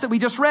texts that we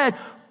just read.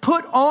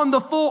 Put on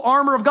the full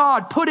armor of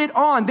God. Put it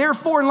on.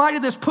 Therefore, in light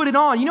of this, put it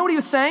on. You know what he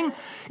was saying?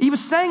 He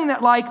was saying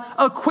that like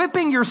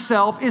equipping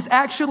yourself is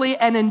actually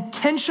an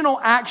intentional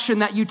action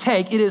that you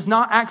take. It is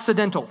not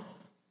accidental.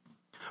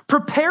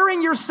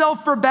 Preparing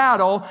yourself for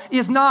battle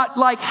is not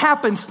like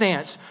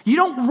happenstance. You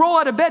don't roll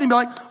out of bed and be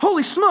like,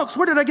 holy smokes,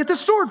 where did I get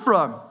this sword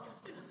from?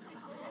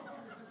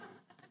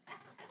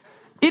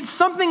 It's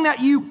something that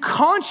you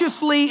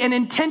consciously and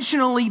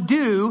intentionally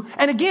do.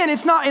 And again,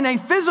 it's not in a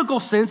physical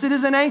sense. It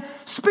is in a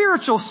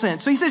spiritual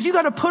sense. So he says, you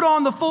got to put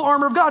on the full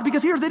armor of God,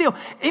 because here's the deal.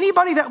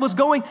 Anybody that was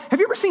going, have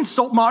you ever seen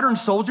modern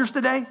soldiers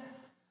today?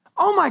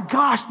 Oh my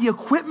gosh, the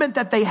equipment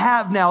that they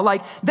have now.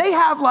 Like, they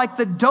have like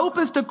the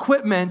dopest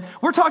equipment.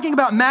 We're talking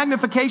about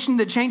magnification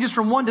that changes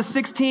from 1 to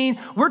 16.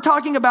 We're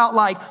talking about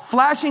like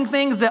flashing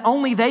things that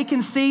only they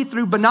can see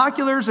through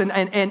binoculars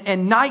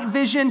and night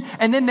vision.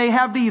 And then they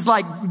have these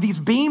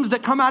beams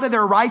that come out of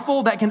their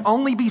rifle that can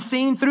only be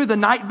seen through the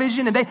night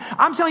vision. And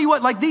I'm telling you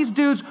what, like, these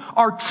dudes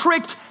are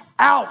tricked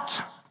out.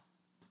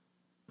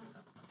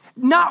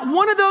 Not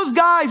one of those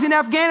guys in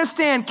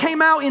Afghanistan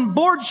came out in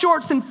board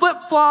shorts and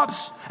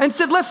flip-flops and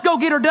said, let's go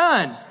get her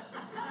done.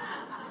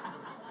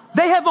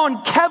 They have on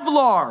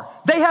Kevlar.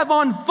 They have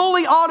on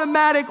fully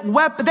automatic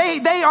weapons.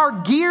 They are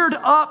geared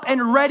up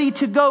and ready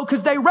to go,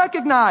 because they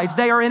recognize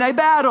they are in a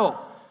battle.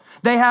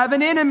 They have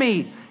an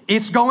enemy.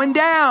 It's going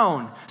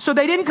down. So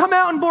they didn't come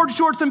out in board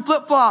shorts and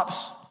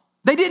flip-flops.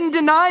 They didn't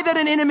deny that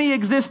an enemy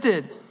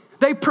existed.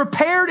 They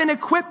prepared and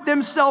equipped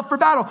themselves for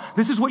battle.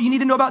 This is what you need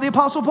to know about the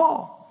Apostle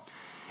Paul,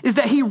 is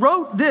that he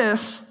wrote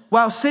this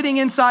while sitting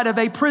inside of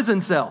a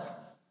prison cell.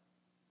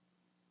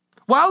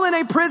 While in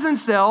a prison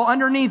cell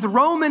underneath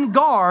Roman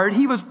guard,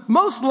 he was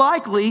most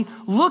likely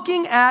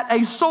looking at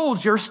a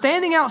soldier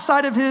standing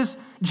outside of his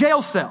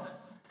jail cell.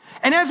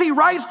 And as he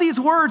writes these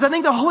words, I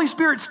think the Holy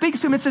Spirit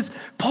speaks to him and says,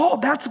 Paul,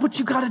 that's what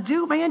you got to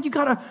do, man. You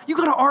got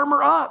to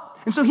armor up.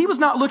 And so he was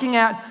not looking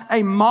at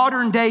a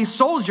modern day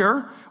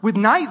soldier with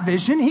night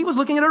vision. He was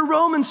looking at a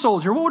Roman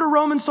soldier. What would a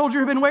Roman soldier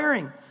have been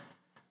wearing?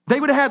 They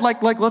would have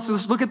had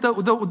let's look at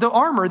the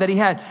armor that he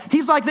had.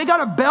 He's like, they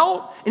got a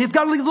belt and it's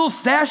got these little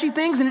stashy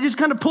things and it just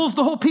kind of pulls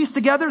the whole piece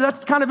together.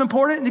 That's kind of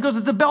important. And he goes,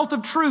 it's the belt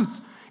of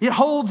truth. It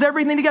holds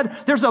everything together.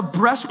 There's a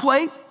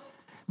breastplate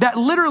that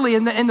literally,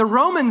 and the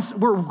Romans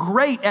were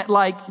great at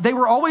they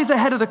were always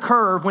ahead of the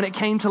curve when it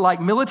came to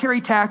military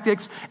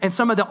tactics and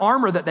some of the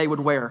armor that they would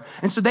wear.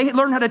 And so they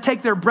learned how to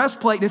take their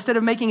breastplate, and instead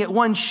of making it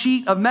one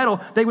sheet of metal,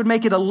 they would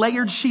make it a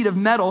layered sheet of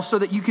metal so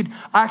that you could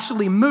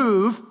actually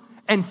move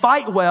and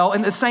fight well.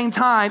 And at the same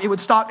time, it would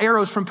stop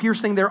arrows from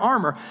piercing their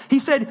armor. He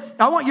said,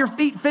 I want your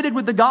feet fitted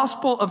with the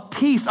gospel of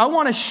peace. I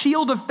want a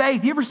shield of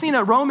faith. You ever seen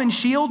a Roman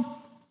shield?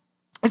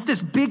 It's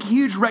this big,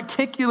 huge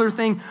rectangular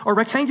thing.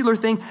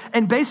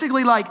 And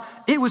basically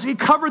it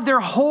covered their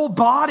whole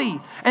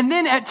body. And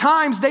then at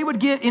times they would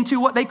get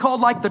into what they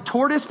called the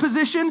tortoise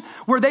position,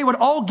 where they would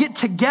all get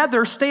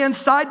together, stand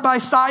side by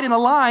side in a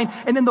line.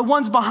 And then the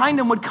ones behind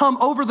them would come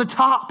over the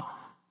top.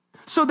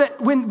 So that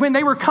when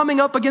they were coming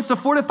up against a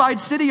fortified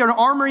city or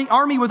an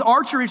army with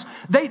archers,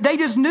 they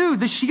just knew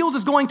the shield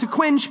is going to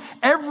quench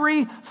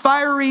every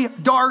fiery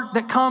dart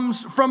that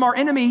comes from our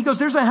enemy. He goes,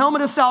 there's a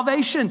helmet of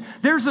salvation.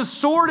 There's a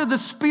sword of the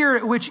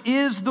Spirit, which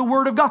is the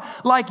word of God.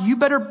 You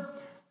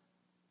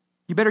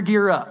better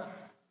gear up,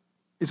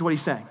 is what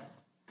he's saying.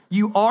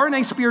 You are in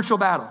a spiritual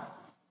battle.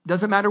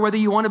 Doesn't matter whether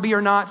you want to be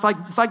or not.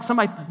 It's like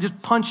somebody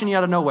just punching you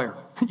out of nowhere.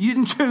 You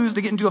didn't choose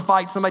to get into a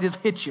fight. Somebody just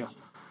hit you.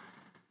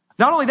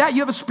 Not only that, you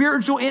have a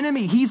spiritual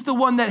enemy. He's the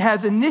one that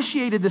has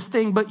initiated this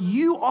thing, but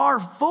you are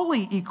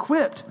fully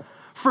equipped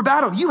for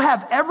battle. You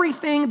have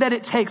everything that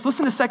it takes.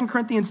 Listen to 2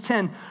 Corinthians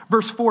 10,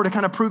 verse 4 to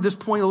kind of prove this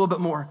point a little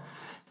bit more.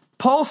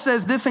 Paul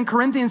says this in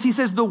Corinthians. He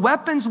says, the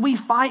weapons we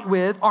fight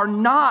with are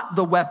not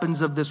the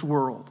weapons of this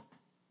world.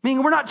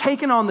 Meaning we're not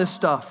taking on this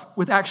stuff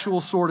with actual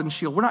sword and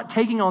shield. We're not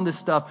taking on this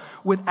stuff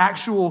with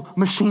actual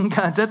machine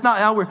guns. That's not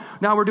how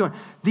we're doing.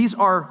 These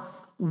are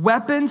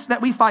weapons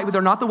that we fight with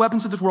are not the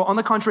weapons of this world. On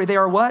the contrary, they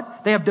are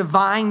what? They have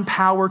divine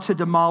power to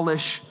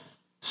demolish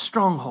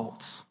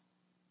strongholds.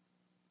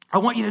 I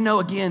want you to know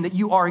again that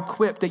you are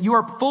equipped, that you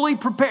are fully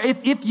prepared.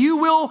 If you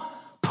will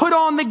put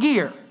on the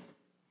gear,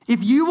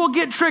 if you will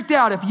get tricked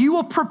out, if you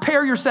will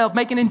prepare yourself,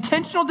 make an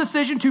intentional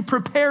decision to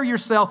prepare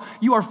yourself,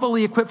 you are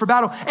fully equipped for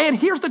battle. And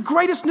here's the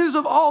greatest news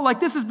of all.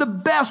 This is the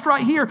best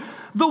right here.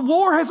 The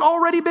war has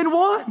already been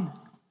won.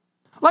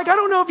 I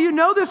don't know if you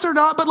know this or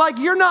not, but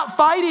you're not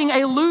fighting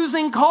a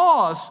losing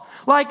cause.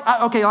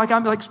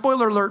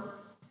 Spoiler alert.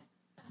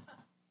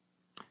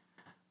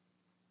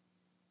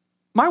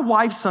 My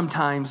wife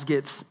sometimes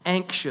gets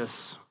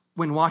anxious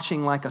when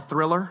watching a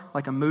thriller,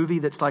 a movie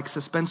that's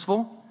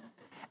suspenseful.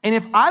 And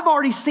if I've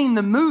already seen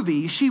the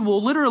movie, she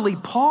will literally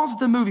pause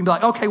the movie and be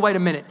like, okay, wait a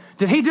minute.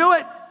 Did he do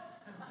it?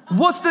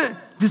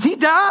 Does he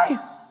die?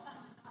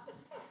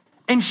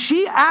 And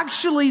she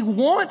actually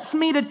wants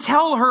me to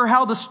tell her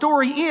how the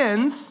story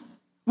ends,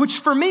 which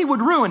for me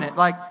would ruin it.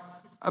 I'd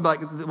be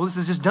like, well, this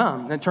is just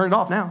dumb. Then turn it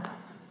off now.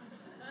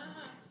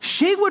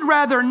 She would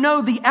rather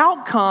know the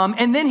outcome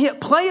and then hit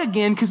play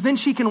again, because then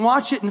she can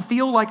watch it and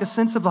feel a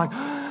sense of okay,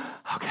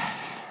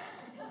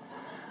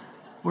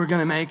 we're going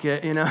to make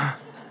it,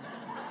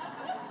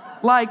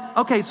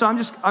 Okay, so I'm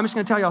just going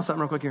to tell y'all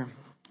something real quick here.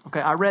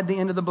 Okay, I read the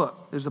end of the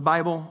book. There's a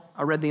Bible.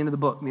 I read the end of the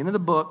book. The end of the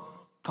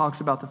book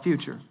talks about the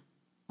future.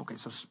 Okay,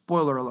 so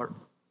spoiler alert.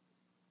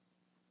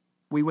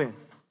 We win.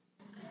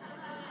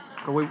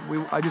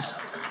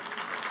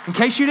 In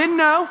case you didn't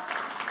know.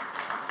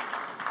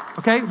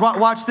 Okay,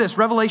 watch this.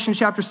 Revelation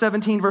chapter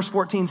 17, verse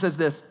 14 says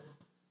this.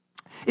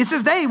 It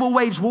says they will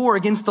wage war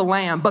against the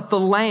Lamb, but the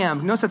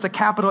Lamb, notice that's a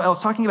capital L,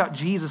 it's talking about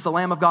Jesus, the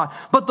Lamb of God.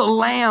 But the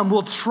Lamb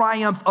will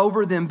triumph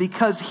over them,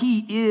 because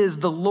he is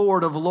the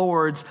Lord of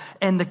lords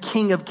and the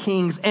King of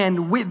kings,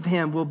 and with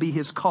him will be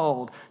his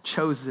called,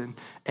 chosen,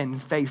 and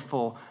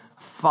faithful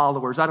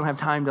followers. I don't have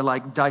time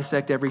to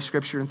dissect every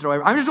scripture and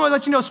throw I'm just going to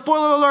let you know,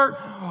 spoiler alert,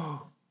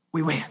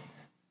 we win.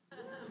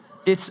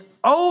 It's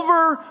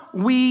over,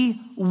 we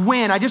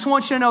win. I just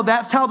want you to know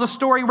that's how the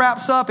story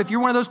wraps up. If you're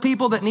one of those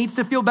people that needs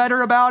to feel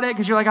better about it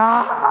because you're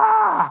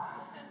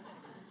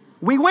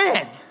we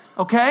win,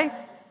 okay?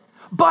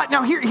 But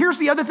now here's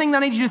the other thing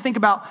that I need you to think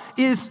about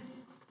is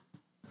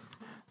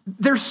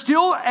there's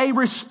still a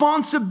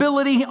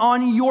responsibility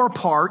on your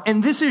part,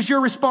 and this is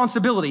your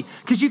responsibility.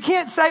 Because you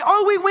can't say,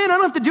 oh, we win, I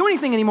don't have to do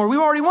anything anymore. We've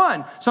already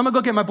won. So I'm going to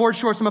go get my board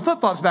shorts and my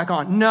flip-flops back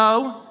on.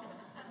 No,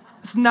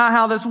 that's not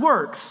how this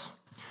works.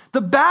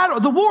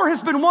 The war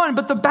has been won,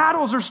 but the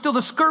battles are still,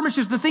 the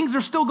skirmishes, the things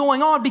are still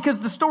going on, because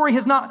the story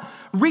has not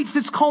reached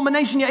its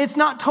culmination yet. It's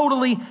not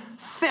totally,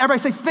 everybody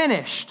say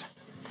finished.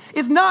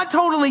 It's not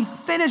totally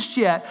finished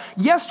yet.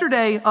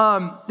 Yesterday,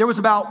 there was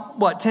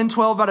about, 10,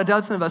 12, about a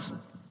dozen of us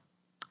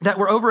that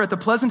were over at the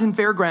Pleasanton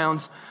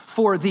Fairgrounds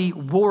for the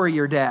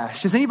Warrior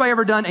Dash. Has anybody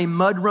ever done a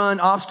mud run,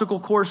 obstacle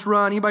course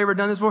run? Anybody ever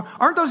done this before?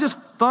 Aren't those just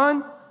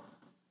fun?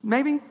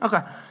 Maybe? Okay.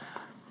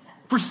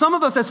 For some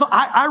of us, that's fun.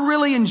 I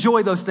really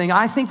enjoy those things.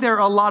 I think they're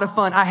a lot of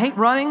fun. I hate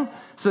running,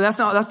 So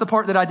that's the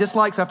part that I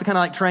dislike. So I have to kind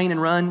of like train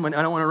and run when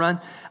I don't want to run.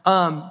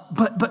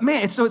 But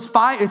man, it's a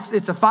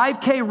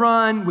 5K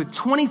run with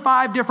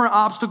 25 different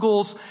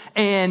obstacles,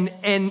 and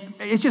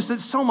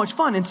it's so much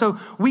fun. And so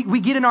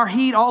we get in our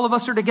heat, all of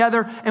us are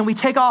together, and we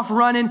take off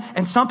running,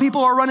 and some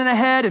people are running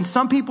ahead, and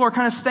some people are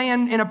kind of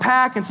staying in a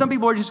pack, and some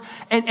people are just,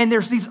 and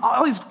there's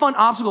all these fun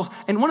obstacles.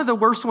 And one of the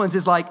worst ones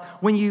is like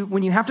when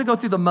you have to go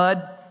through the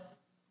mud.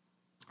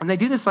 And they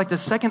do this like the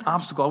second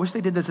obstacle. I wish they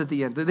did this at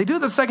the end. They do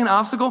the second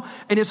obstacle,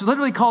 and it's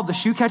literally called the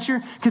shoe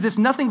catcher because it's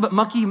nothing but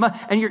mucky mud,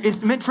 and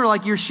it's meant for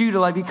like your shoe to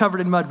like be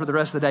covered in mud for the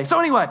rest of the day. So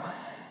anyway,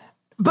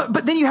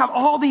 but then you have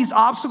all these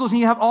obstacles and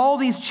you have all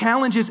these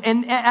challenges,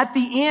 and at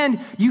the end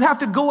you have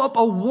to go up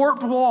a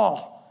warped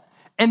wall.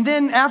 And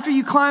then after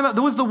you climb up,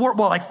 there was the warp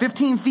wall, like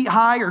 15 feet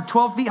high or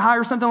 12 feet high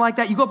or something like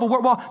that. You go up a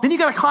warp wall, then you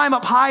got to climb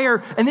up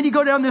higher, and then you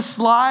go down this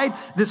slide,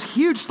 this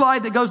huge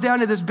slide that goes down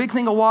to this big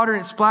thing of water,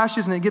 and it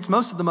splashes, and it gets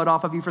most of the mud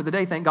off of you for the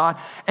day, thank God.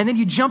 And then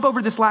you jump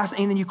over this last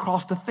thing, and then you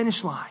cross the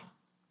finish line.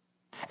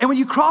 And when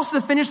you cross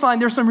the finish line,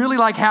 there's some really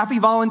like happy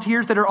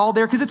volunteers that are all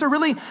there because it's a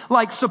really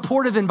like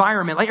supportive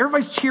environment. Like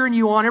everybody's cheering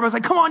you on. Everybody's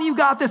like, come on, you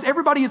got this.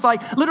 Everybody is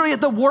like literally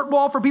at the warp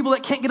wall for people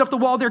that can't get up the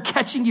wall. They're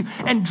catching you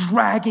and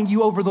dragging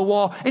you over the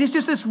wall. And it's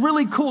just this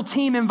really cool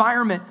team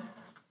environment.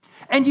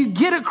 And you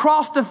get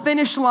across the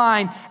finish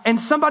line and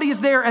somebody is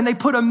there and they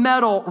put a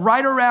medal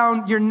right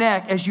around your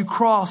neck as you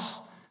cross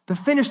the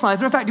finish line. As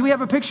a matter of fact, do we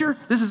have a picture?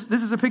 This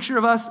is a picture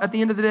of us at the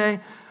end of the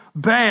day.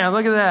 Bam,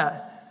 look at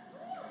that.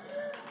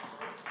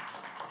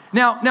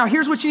 Now,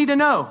 here's what you need to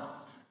know.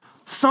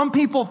 Some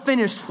people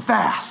finish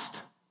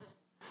fast.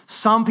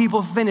 Some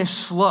people finish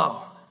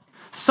slow.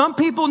 Some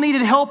people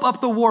needed help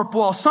up the warp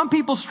wall. Some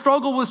people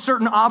struggle with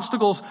certain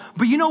obstacles.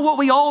 But you know what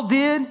we all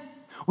did?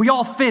 We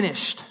all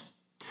finished.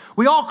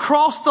 We all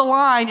crossed the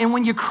line, and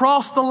when you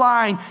cross the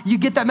line, you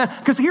get that medal.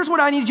 Because here's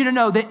what I need you to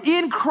know, that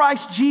in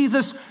Christ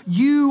Jesus,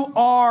 you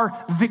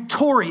are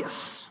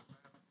victorious.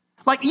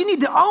 Like, you need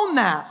to own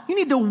that. You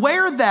need to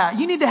wear that.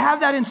 You need to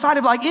have that inside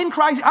of, like, in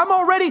Christ,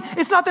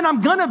 it's not that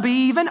I'm gonna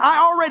be even. I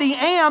already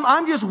am.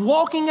 I'm just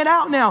walking it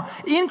out now.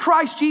 In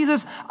Christ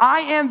Jesus, I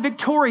am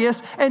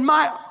victorious. And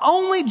my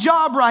only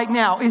job right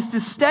now is to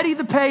steady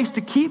the pace,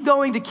 to keep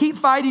going, to keep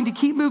fighting, to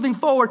keep moving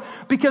forward.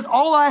 Because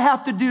all I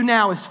have to do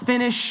now is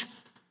finish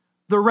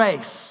the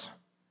race.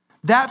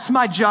 That's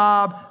my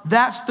job.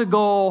 That's the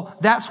goal.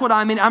 That's what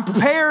I'm in. I'm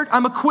prepared.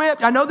 I'm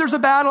equipped. I know there's a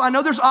battle. I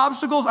know there's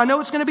obstacles. I know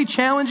it's going to be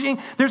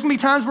challenging. There's going to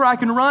be times where I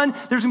can run.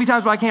 There's going to be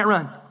times where I can't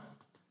run.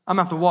 I'm going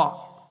to have to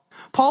walk.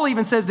 Paul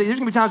even says that there's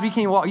going to be times where you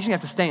can't walk. You just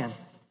have to stand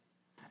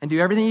and do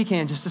everything you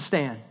can just to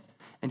stand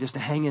and just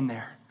to hang in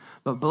there.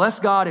 But bless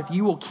God, if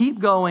you will keep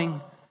going,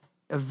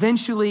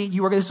 eventually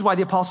you are. This is why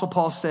the Apostle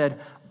Paul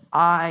said,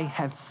 I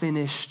have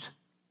finished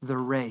the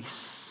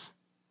race.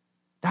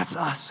 That's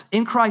us.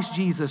 In Christ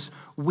Jesus,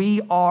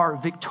 we are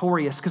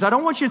victorious. Because I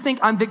don't want you to think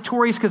I'm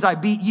victorious because I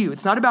beat you.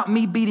 It's not about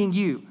me beating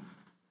you.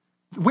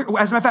 As a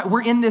matter of fact,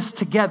 we're in this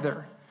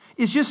together.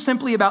 It's just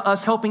simply about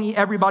us helping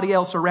everybody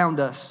else around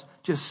us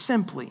just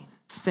simply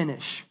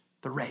finish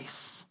the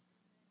race.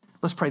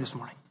 Let's pray this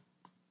morning.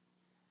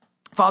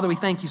 Father, we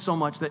thank you so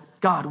much that,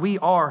 God, we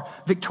are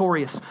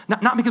victorious.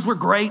 Not because we're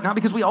great, not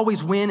because we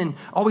always win and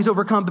always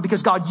overcome, but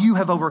because, God, you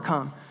have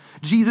overcome.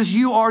 Jesus,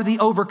 you are the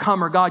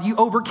overcomer, God. You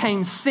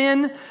overcame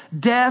sin,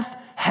 death,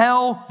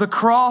 hell, the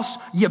cross.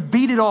 You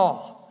beat it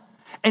all.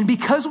 And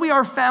because we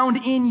are found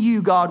in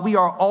you, God, we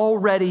are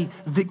already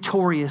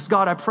victorious.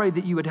 God, I pray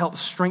that you would help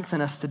strengthen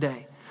us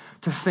today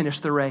to finish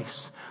the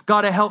race.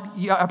 God,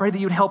 I pray that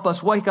you would help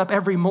us wake up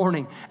every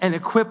morning and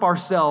equip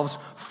ourselves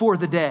for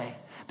the day.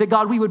 That,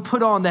 God, we would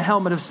put on the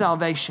helmet of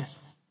salvation.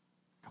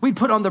 We'd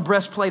put on the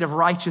breastplate of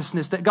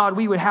righteousness, that, God,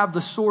 we would have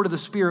the sword of the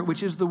Spirit,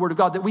 which is the word of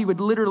God, that we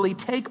would literally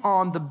take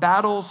on the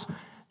battles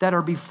that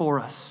are before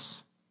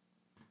us.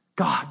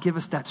 God, give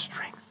us that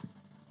strength.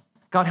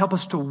 God, help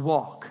us to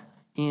walk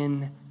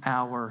in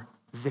our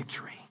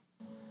victory.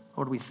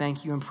 Lord, we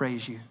thank you and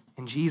praise you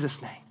in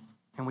Jesus' name.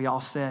 And we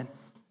all said,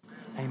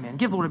 amen.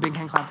 Give the Lord a big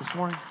hand clap this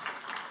morning.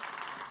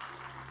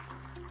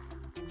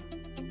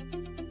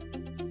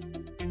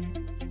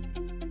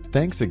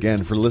 Thanks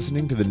again for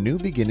listening to the New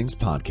Beginnings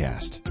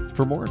podcast.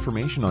 For more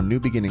information on New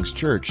Beginnings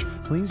Church,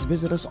 please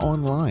visit us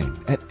online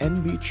at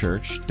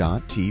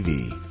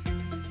nbchurch.tv.